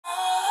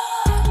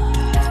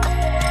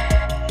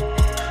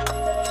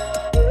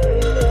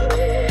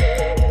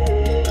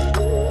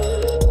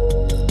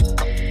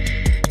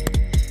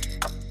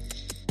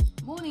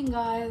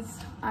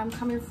I'm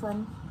coming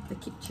from the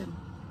kitchen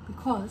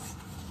because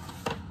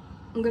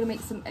I'm gonna make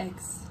some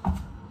eggs.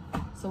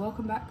 So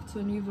welcome back to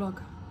a new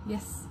vlog.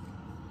 Yes,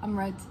 I'm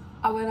red.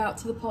 I went out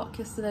to the park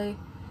yesterday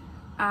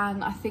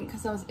and I think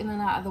because I was in and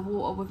out of the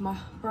water with my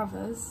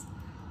brothers,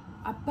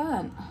 I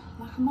burnt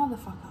like a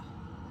motherfucker.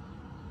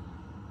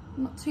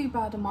 Not too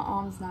bad on my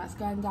arms now, it's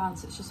going down,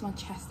 so it's just my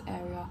chest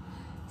area.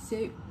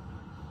 So,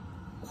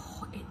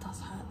 oh, it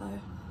does hurt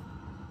though.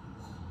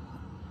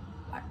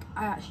 Like,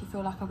 I actually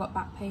feel like I've got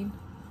back pain.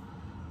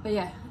 But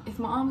yeah, if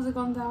my arms are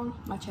gone down,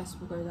 my chest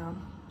will go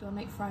down. Do I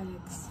make fried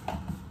eggs?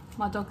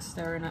 My dog's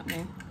staring at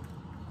me.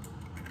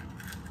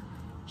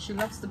 She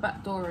loves the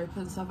back door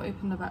open, so I've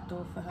opened the back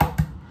door for her.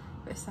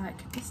 But it's like,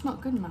 it's not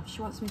good enough.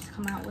 She wants me to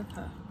come out with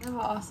her. I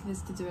never asked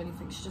Liz to do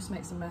anything, she just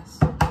makes a mess.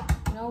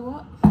 You know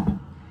what?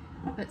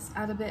 Let's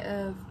add a bit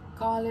of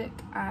garlic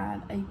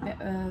and a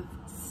bit of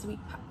sweet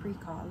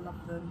paprika. I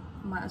love them.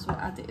 Might as well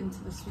add it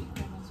into the sweet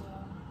one as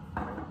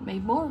well.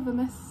 Made more of a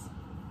mess.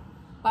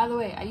 By the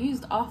way, I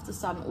used After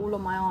Sun all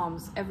on my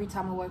arms every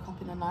time I woke up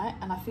in the night,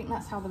 and I think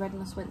that's how the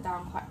redness went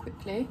down quite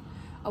quickly.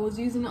 I was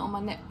using it on my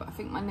neck, but I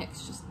think my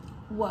neck's just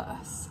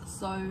worse,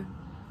 so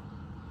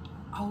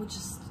I'll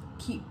just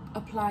keep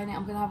applying it.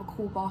 I'm gonna have a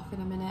cool bath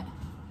in a minute,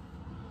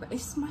 but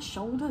it's my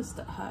shoulders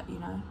that hurt, you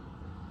know.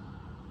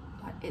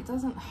 Like, it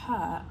doesn't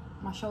hurt,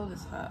 my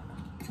shoulders hurt.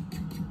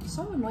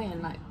 So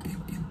annoying. Like,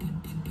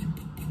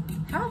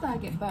 how did I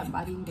get burnt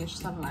by the English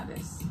sun like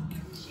this?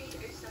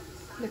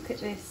 Look at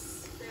this.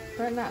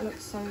 Don't that look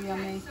so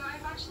yummy?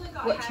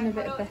 Watching a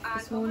bit of Beth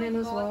this morning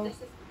as well.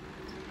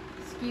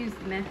 Excuse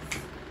the mess.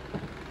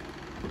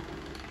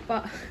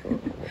 But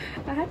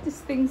I had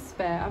this thing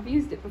spare. I've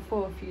used it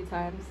before a few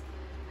times,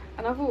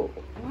 and I thought,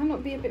 why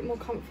not be a bit more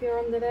comfier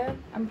under there?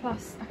 And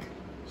plus, I can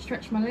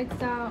stretch my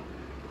legs out.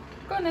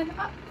 Go on then,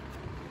 up,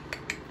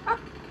 up.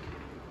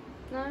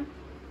 No.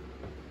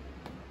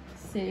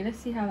 Let's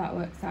see how that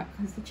works out,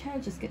 because the chair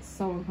just gets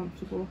so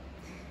uncomfortable.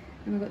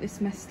 And I've got this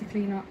mess to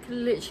clean up.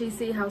 Literally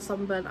see how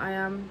sunburnt I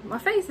am. My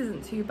face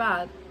isn't too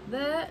bad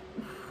there,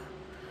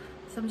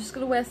 so I'm just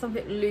gonna wear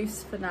something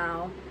loose for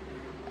now.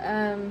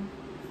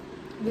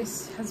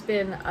 This has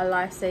been a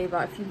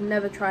lifesaver. If you've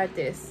never tried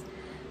this,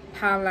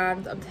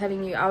 Poundland, I'm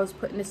telling you, I was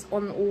putting this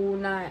on all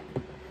night.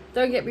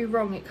 Don't get me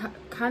wrong, it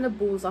kind of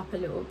balls up a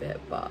little bit,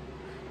 but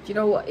do you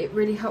know what? It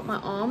really helped my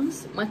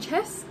arms. My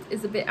chest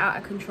is a bit out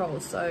of control,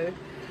 so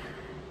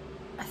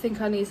I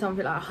think I need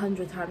something like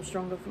 100 times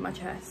stronger for my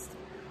chest.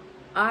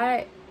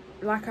 Like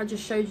I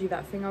just showed you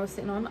that thing I was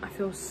sitting on, I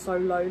feel so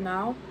low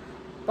now,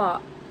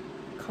 but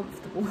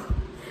comfortable.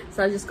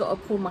 So I just got to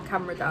pull my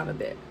camera down a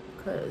bit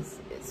because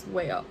it's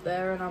way up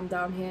there and I'm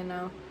down here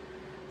now.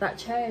 That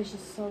chair is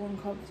just so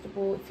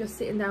uncomfortable. If you're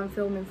sitting down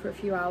filming for a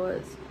few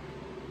hours,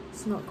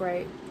 it's not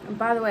great. And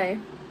by the way,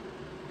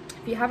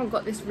 if you haven't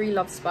got this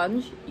Relove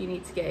sponge, you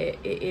need to get it.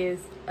 It is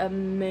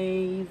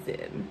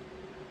amazing.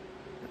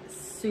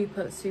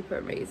 Super, super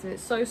amazing.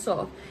 It's so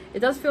soft. It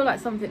does feel like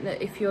something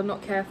that if you're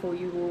not careful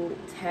you will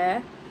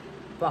tear,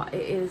 but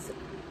it is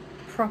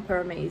proper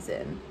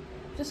amazing.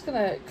 I'm just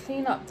gonna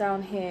clean up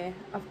down here.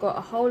 I've got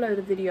a whole load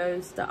of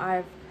videos that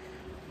I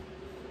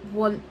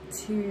want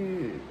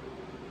to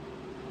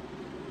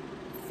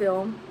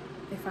film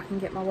if I can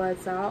get my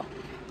words out.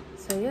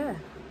 So yeah,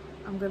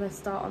 I'm gonna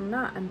start on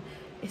that. And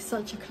it's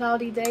such a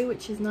cloudy day,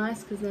 which is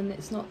nice because then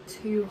it's not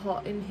too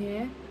hot in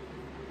here.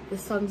 The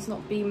sun's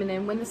not beaming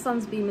in. When the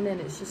sun's beaming in,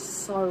 it's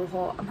just so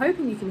hot. I'm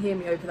hoping you can hear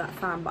me over that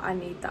fan, but I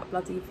need that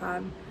bloody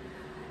fan.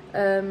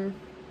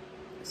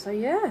 So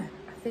yeah,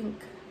 I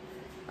think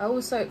I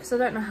also, because I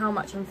don't know how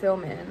much I'm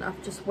filming,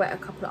 I've just wet a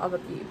couple of other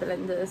beauty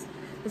blenders.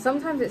 But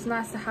sometimes it's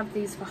nice to have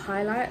these for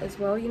highlight as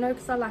well, you know,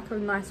 because I like a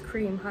nice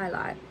cream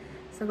highlight.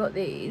 So I got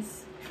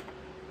these.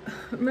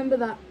 Remember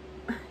that,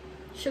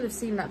 should have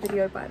seen that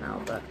video by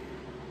now, but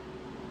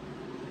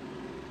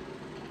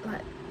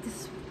like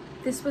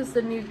this was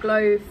the new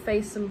Glow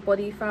Face and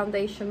Body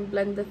Foundation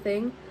blender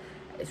thing.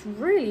 It's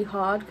really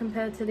hard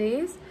compared to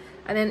these.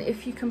 And then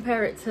if you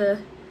compare it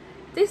to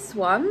this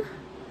one,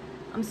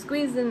 I'm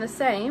squeezing the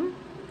same,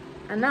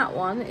 and that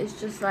one is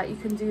just like, you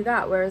can do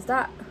that, whereas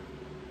that,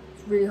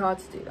 it's really hard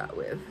to do that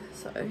with.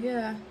 So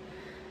yeah,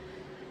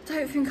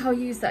 don't think I'll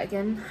use that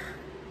again.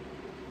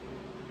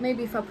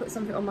 Maybe if I put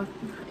something on my,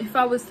 if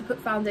I was to put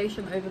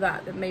foundation over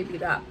that, then maybe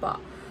that, but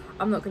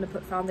I'm not going to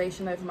put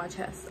foundation over my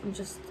chest.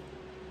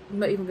 I'm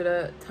not even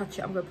gonna touch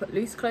it. I'm gonna put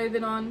loose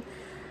clothing on.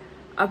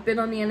 I've been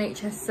on the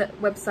NHS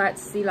website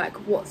to see like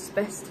what's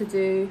best to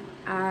do,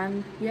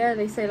 and yeah,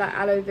 they say like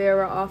aloe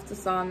vera, After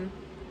Sun,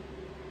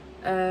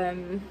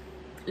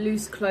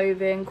 loose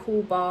clothing,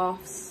 cool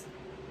baths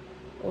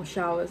or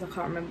showers, I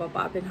can't remember,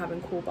 but I've been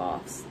having cool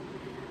baths.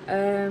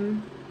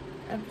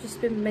 I've just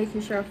been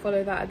making sure I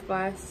follow that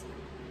advice,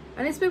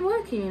 and it's been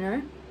working, you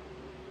know.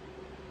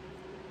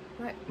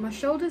 Like, my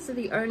shoulders are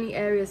the only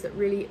areas that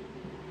really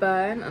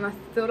burn, and I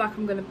feel like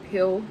I'm gonna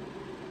peel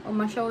on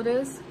my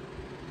shoulders,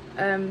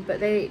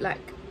 but they,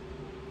 like,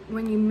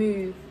 when you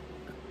move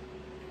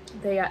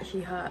they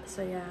actually hurt.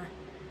 So yeah,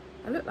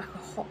 I look like a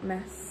hot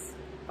mess,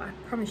 but I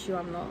promise you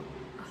I'm not.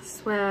 I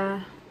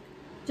swear,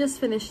 just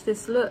finished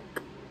this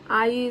look.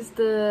 I used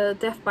the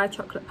Death by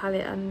Chocolate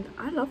palette, and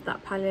I love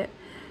that palette.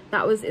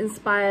 That was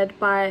inspired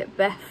by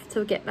Beth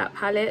to get that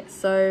palette,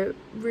 so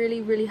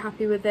really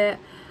happy with it.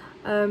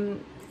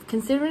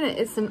 Considering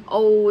it's an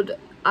old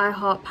I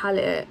Heart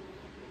palette,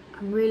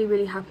 I'm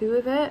really happy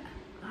with it.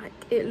 Like,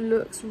 it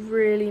looks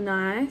really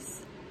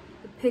nice.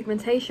 The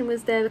pigmentation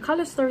was there, the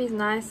color story is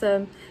nice.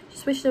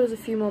 Just wish there was a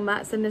few more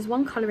mattes, and there's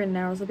one color in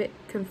there I was a bit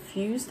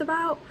confused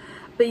about,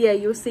 but yeah,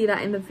 you'll see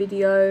that in the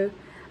video.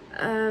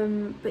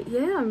 But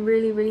yeah, I'm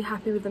really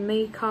happy with the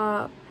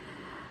makeup.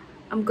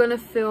 I'm gonna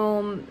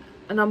film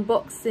an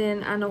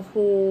unboxing and a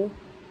haul,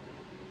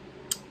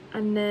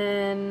 and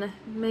then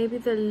maybe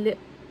the lip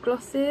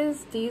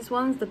glosses, these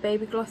ones, the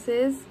baby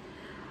glosses.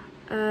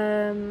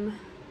 Then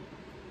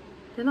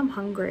I'm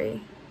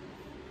hungry.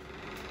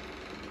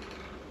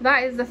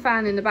 That is the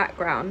fan in the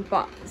background,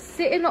 but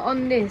sitting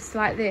on this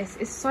like this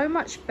is so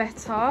much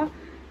better.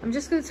 I'm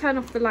just going to turn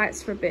off the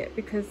lights for a bit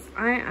because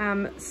I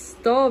am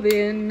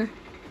starving.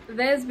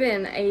 There's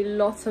been a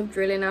lot of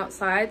drilling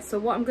outside, so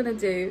what I'm going to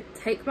do,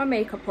 take my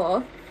makeup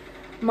off.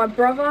 My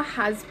brother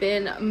has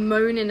been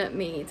moaning at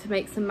me to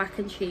make some mac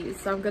and cheese,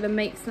 so I'm going to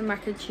make some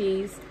mac and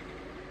cheese,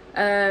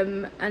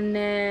 and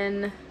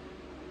then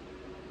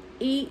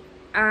eat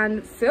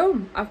and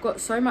film. I've got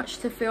so much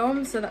to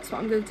film, so that's what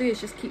I'm going to do, is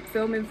just keep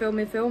filming.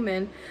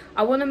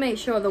 I want to make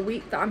sure the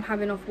week that I'm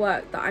having off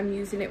work that I'm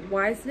using it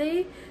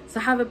wisely, so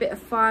have a bit of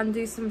fun,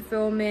 do some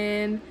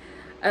filming,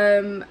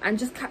 and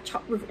just catch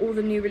up with all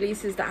the new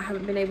releases that I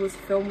haven't been able to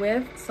film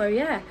with. So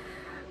yeah,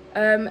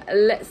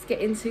 let's get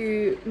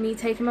into me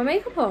taking my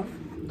makeup off.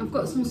 I've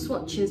got some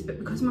swatches, but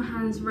because my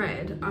hand's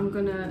red, I'm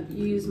gonna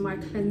use my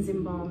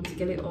cleansing balm to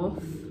get it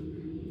off.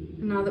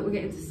 And now that we're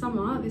getting to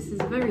summer, this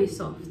is very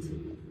soft.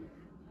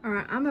 All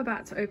right, I'm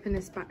about to open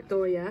this back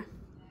door, yeah?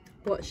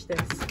 Watch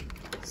this.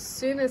 As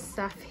soon as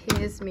Saf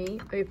hears me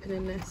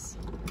opening this.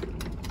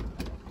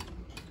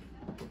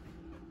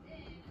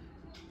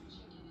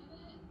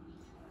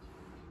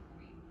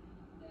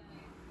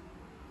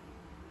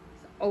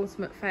 It's an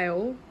ultimate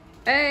fail.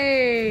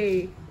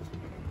 Hey!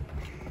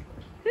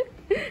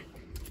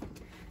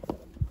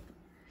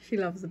 She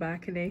loves the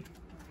balcony.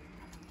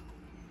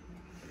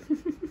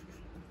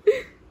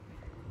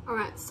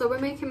 Alright, so we're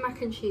making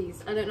mac and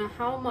cheese. I don't know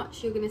how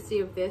much you're going to see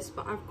of this,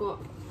 but I've got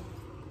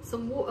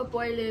some water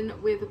boiling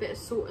with a bit of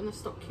salt and a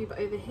stock cube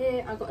over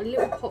here. I've got a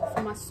little pot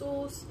for my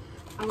sauce.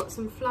 I've got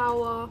some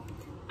flour,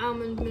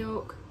 almond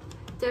milk,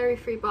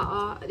 dairy-free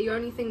butter. The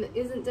only thing that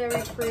isn't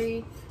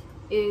dairy-free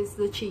is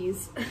the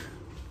cheese.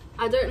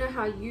 I don't know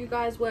how you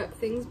guys work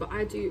things, but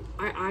I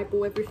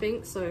eyeball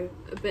everything. So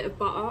a bit of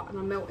butter and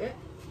I melt it.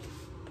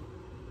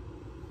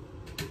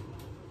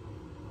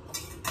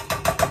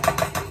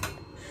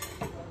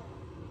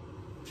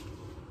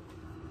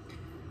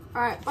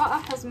 Alright,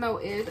 butter has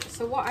melted,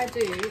 so what I do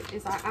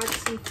is I add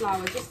some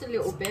flour, just a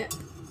little bit.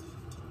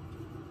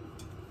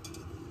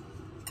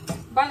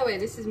 By the way,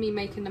 this is me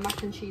making the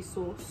mac and cheese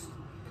sauce.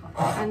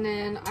 And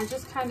then I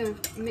just kind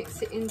of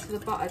mix it into the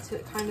butter till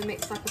it kind of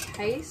makes like a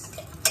paste.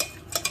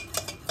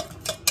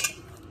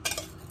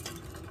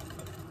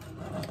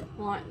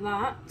 Like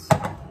that.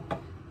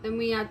 Then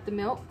we add the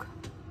milk.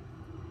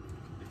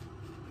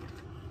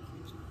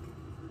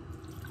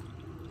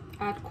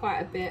 Add quite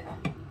a bit.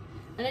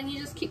 And then you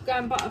just keep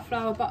going butter,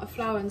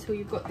 flour until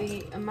you've got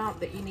the amount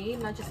that you need.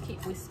 And I just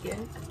keep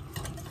whisking.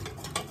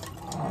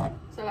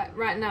 So like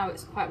right now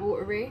it's quite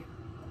watery.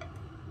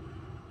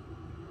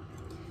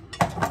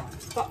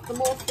 But the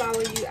more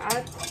flour you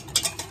add,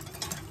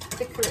 the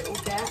thicker it will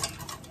get.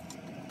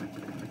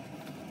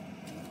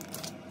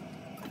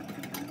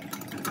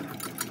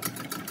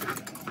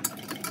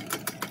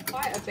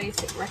 Quite a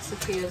basic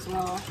recipe as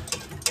well.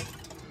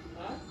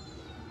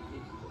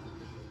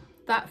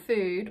 That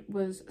food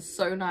was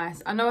so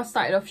nice. I know I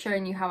started off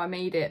showing you how I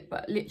made it,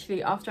 but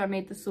literally after I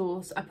made the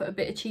sauce, I put a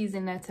bit of cheese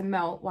in there to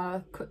melt while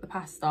I cooked the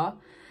pasta.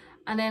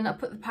 And then I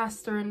put the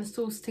pasta and the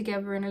sauce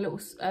together in a little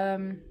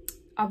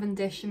oven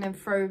dish and then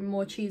throw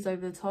more cheese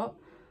over the top.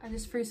 I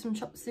just threw some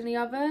chops in the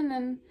oven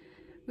and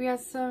we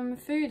had some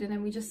food, and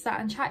then we just sat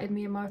and chatted,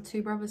 me and my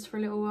two brothers, for a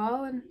little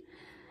while. And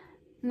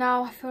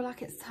now I feel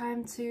like it's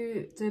time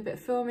to do a bit of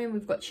filming.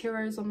 We've got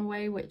churros on the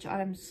way, which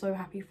I'm so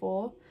happy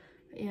for.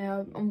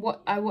 Yeah, and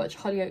what I watch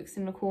Hollyoaks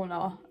in the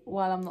corner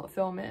while I'm not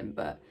filming,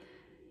 but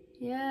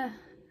yeah,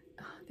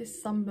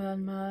 this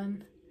sunburn,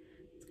 man,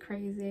 it's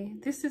crazy.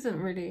 This isn't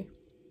really,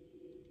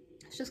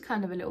 it's just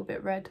kind of a little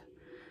bit red,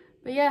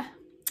 but yeah,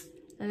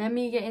 let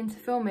me get into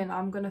filming.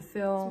 I'm gonna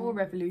film some more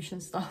Revolution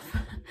stuff.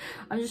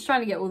 I'm just trying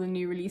to get all the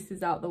new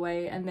releases out the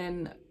way, and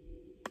then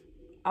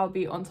I'll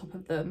be on top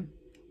of them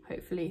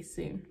hopefully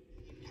soon.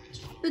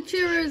 The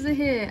churros are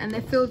here and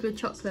they're filled with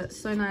chocolate.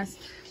 So nice.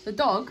 The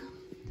dog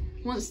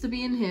wants to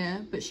be in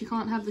here, but she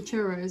can't have the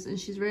churros, and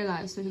she's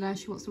realised, so now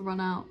she wants to run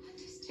out.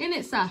 In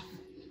it, Saf.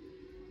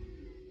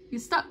 You're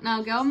stuck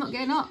now, girl. I'm not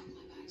getting up.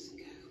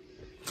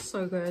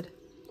 So good.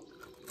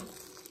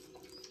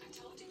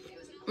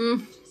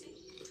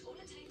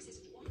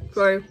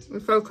 Sorry,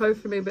 it's so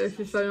close to me, but this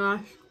is so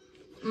nice.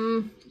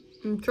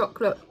 And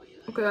chocolate.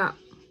 Look at that.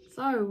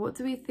 So what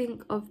do we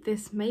think of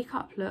this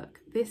makeup look?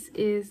 This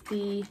is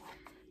the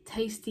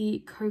Tasty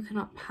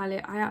Coconut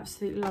palette. I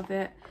absolutely love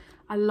it.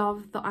 I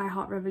love the I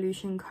Heart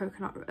Revolution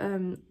coconut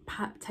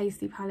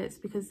Tasty palettes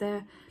because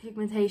their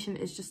pigmentation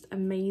is just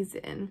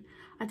amazing.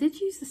 I did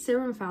use the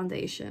serum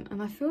foundation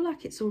and I feel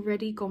like it's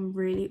already gone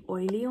really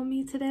oily on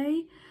me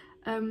today.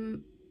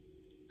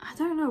 I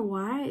don't know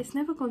why, it's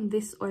never gone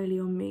this oily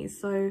on me.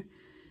 So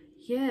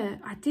yeah,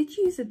 I did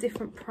use a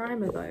different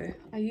primer though.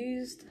 I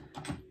used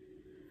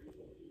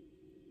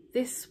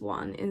this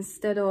one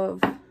instead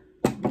of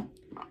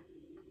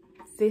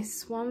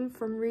this one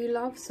from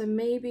Relove, so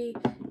maybe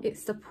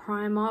it's the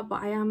primer,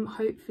 but I am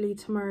hopefully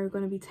tomorrow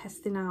going to be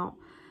testing out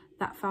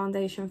that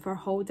foundation for a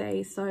whole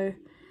day, so,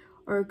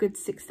 or a good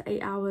 6 to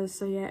 8 hours.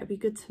 So yeah, it'd be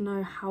good to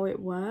know how it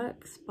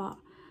works. But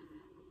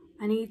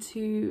I need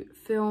to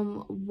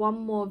film one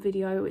more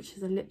video, which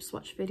is a lip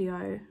swatch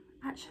video.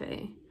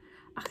 Actually,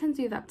 I can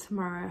do that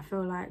tomorrow. I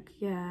feel like,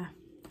 yeah,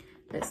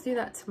 let's do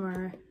that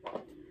tomorrow.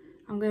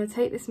 I'm going to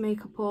take this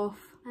makeup off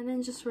and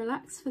then just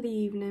relax for the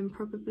evening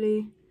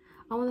probably.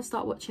 I want to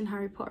start watching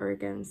Harry Potter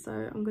again, so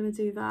I'm going to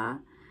do that.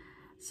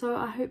 So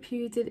I hope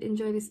you did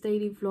enjoy this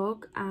daily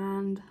vlog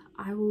and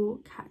I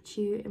will catch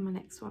you in my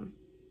next one.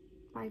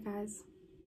 Bye guys.